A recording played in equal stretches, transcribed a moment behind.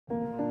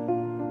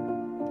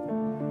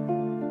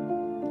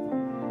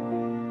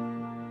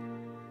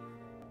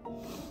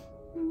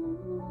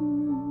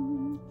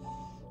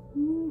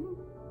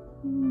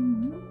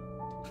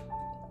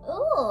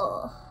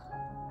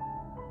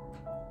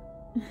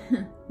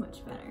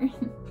much better.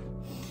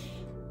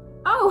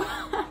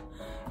 Oh,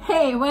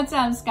 hey, what's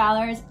up,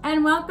 scholars,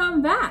 and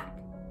welcome back.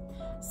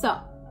 So,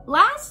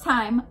 last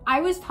time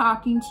I was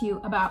talking to you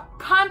about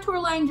contour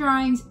line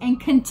drawings and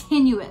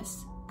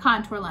continuous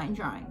contour line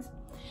drawings.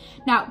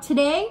 Now,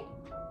 today,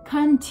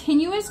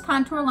 continuous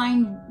contour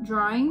line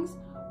drawings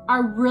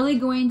are really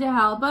going to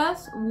help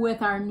us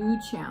with our new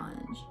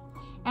challenge.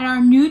 And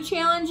our new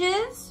challenge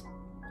is,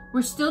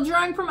 we're still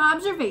drawing from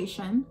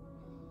observation,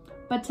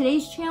 but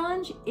today's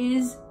challenge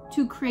is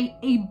to create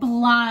a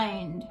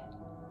blind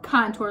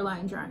contour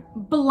line drawing.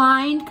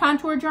 Blind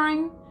contour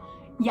drawing?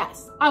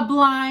 Yes, a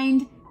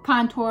blind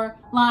contour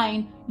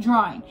line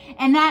drawing.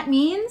 And that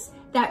means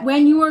that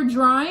when you are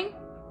drawing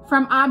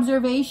from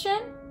observation,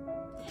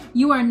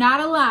 you are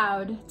not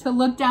allowed to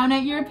look down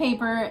at your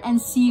paper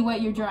and see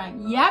what you're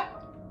drawing. Yep,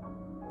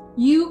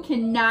 you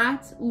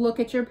cannot look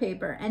at your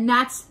paper, and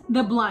that's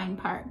the blind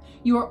part.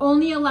 You are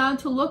only allowed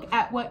to look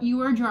at what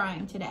you are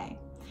drawing today.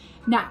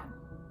 Now,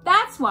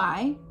 that's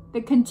why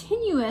the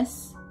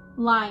continuous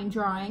line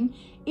drawing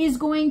is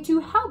going to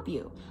help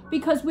you,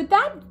 because with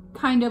that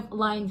kind of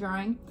line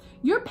drawing,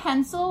 your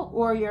pencil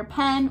or your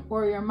pen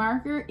or your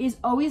marker is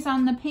always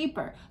on the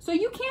paper. So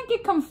you can't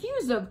get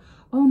confused of,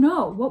 oh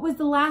no, what was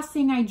the last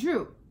thing I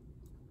drew?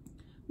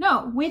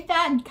 No, with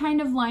that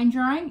kind of line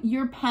drawing,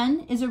 your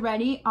pen is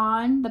already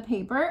on the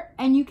paper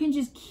and you can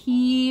just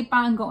keep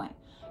on going.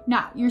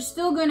 Now, you're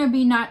still not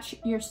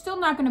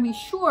going to be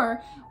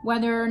sure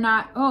whether or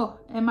not, oh,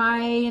 am I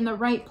in the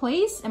right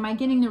place? Am I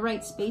getting the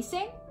right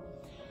spacing?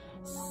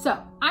 So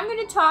I'm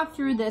going to talk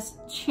through this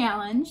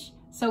challenge.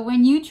 So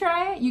when you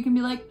try it, you can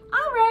be like,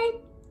 all right.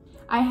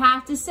 I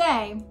have to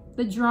say,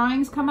 the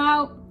drawings come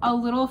out a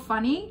little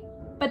funny,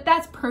 but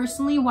that's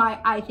personally why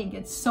I think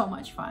it's so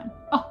much fun.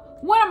 Oh,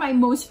 one of my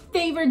most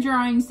favorite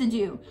drawings to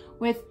do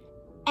with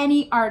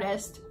any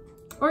artist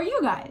or you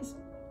guys.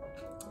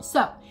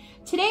 So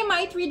today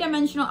my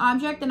three-dimensional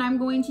object that I'm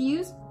going to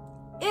use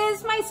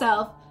is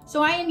myself.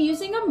 So I am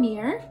using a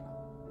mirror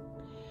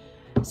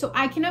so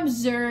I can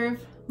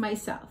observe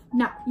myself.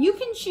 Now you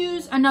can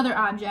choose another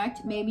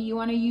object. Maybe you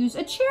want to use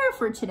a chair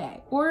for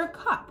today, or a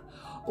cup,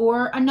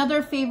 or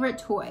another favorite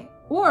toy.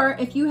 Or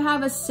if you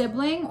have a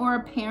sibling or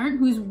a parent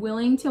who's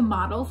willing to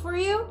model for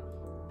you,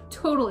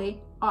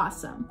 totally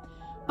awesome.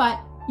 But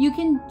you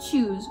can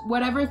choose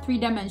whatever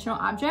three-dimensional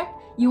object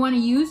you want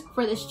to use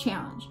for this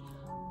challenge.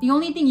 The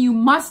only thing you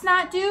must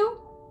not do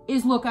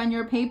is look on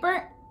your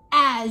paper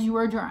as you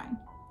are drawing.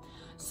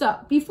 So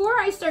before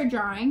I start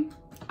drawing,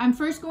 I'm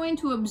first going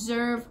to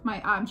observe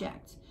my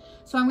object.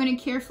 So I'm going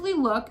to carefully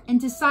look and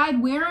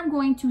decide where I'm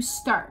going to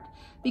start.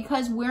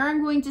 Because where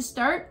I'm going to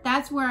start,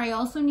 that's where I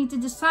also need to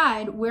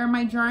decide where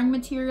my drawing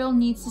material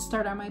needs to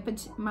start on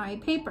my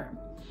paper.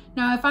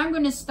 Now, if I'm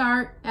going to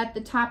start at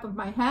the top of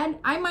my head,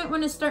 I might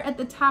want to start at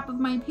the top of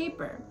my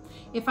paper.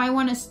 If I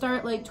want to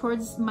start like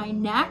towards my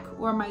neck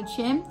or my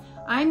chin,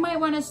 I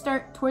might want to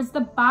start towards the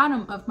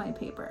bottom of my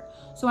paper.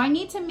 So I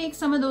need to make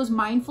some of those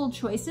mindful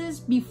choices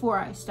before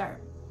I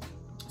start.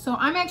 So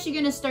I'm actually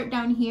going to start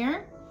down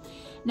here.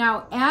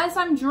 Now, as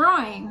I'm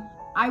drawing,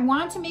 I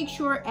want to make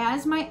sure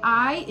as my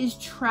eye is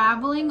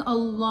traveling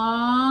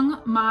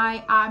along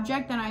my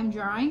object that I'm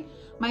drawing,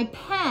 my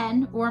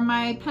pen or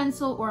my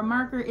pencil or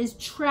marker is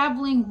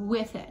traveling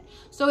with it.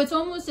 So it's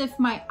almost if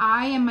my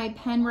eye and my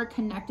pen were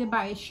connected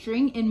by a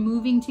string and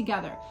moving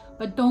together.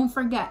 But don't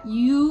forget,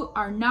 you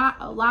are not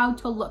allowed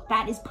to look.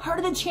 That is part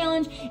of the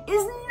challenge,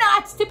 is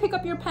not to pick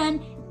up your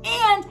pen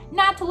and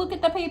not to look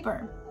at the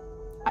paper.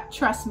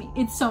 Trust me,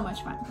 it's so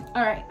much fun.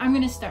 All right, I'm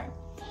gonna start.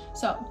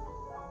 So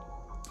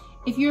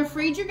if you're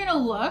afraid you're gonna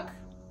look,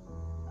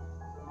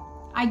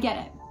 I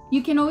get it.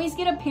 You can always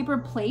get a paper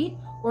plate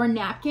or a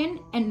napkin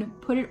and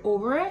put it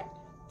over it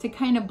to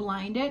kind of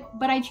blind it,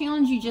 but I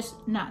challenge you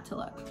just not to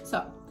look.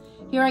 So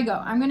here I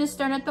go. I'm gonna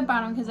start at the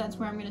bottom because that's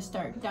where I'm gonna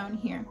start, down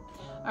here.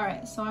 All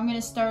right, so I'm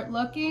gonna start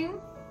looking.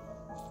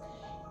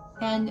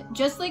 And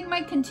just like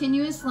my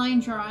continuous line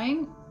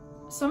drawing,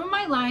 some of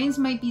my lines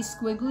might be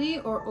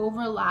squiggly or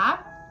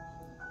overlap,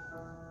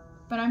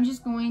 but I'm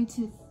just going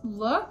to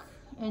look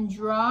and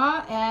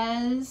draw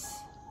as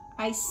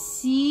I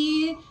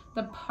see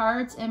the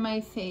parts in my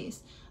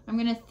face. I'm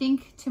gonna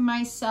think to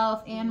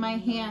myself and my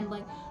hand,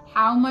 like,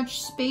 how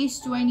much space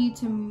do I need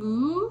to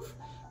move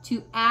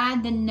to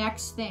add the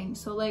next thing?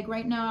 So like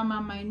right now I'm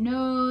on my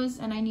nose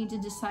and I need to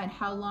decide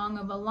how long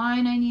of a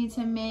line I need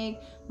to make,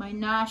 my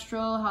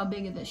nostril, how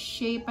big of the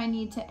shape I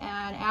need to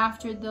add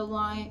after the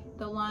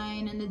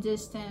line and the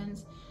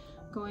distance,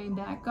 going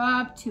back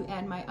up to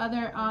add my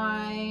other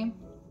eye.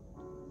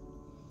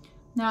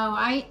 Now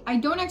I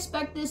don't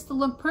expect this to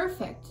look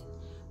perfect,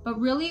 but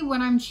really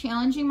what I'm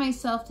challenging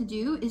myself to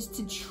do is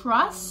to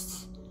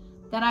trust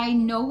that I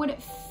know what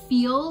it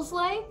feels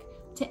like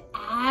to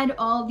add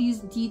all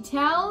these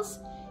details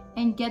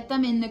and get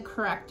them in the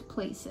correct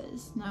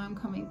places. Now I'm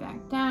coming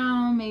back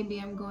down, maybe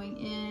I'm going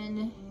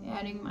in,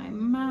 adding my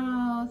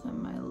mouth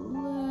and my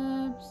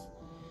lips.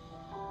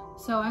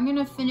 So I'm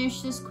gonna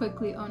finish this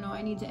quickly. Oh no,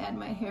 I need to add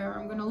my hair.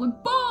 I'm gonna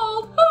look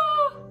bald.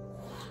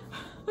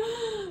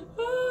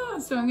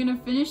 So I'm gonna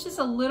finish this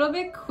a little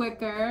bit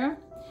quicker.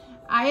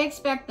 I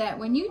expect that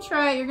when you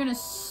try it, you're gonna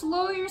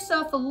slow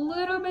yourself a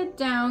little bit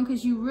down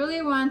because you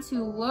really want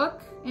to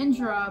look and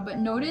draw, but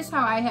notice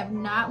how I have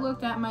not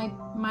looked at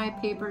my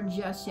paper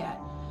just yet.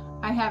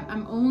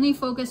 I'm only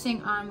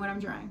focusing on what I'm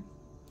drawing.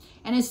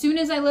 And as soon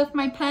as I lift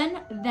my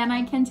pen, then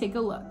I can take a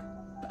look.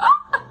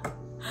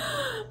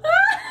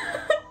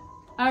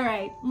 All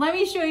right, let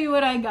me show you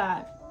what I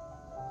got.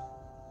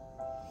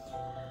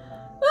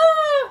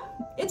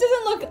 It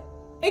doesn't look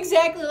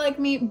exactly like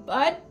me,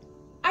 but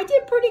I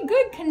did pretty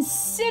good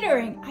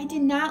considering I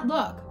did not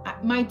look.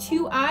 My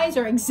two eyes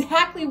are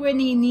exactly where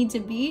they need to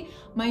be.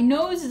 My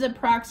nose is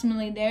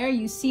approximately there.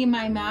 You see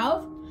my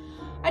mouth.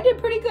 I did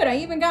pretty good. I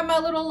even got my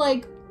little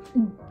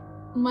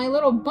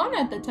bun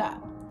at the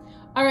top.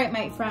 All right,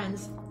 my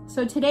friends.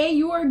 So today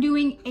you are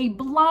doing a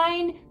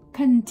blind,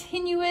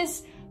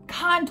 continuous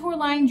contour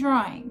line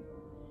drawing.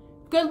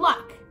 Good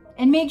luck,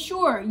 and make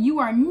sure you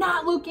are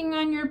not looking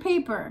on your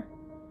paper.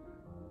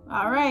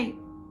 All right.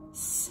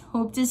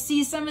 Hope to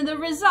see some of the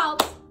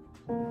results.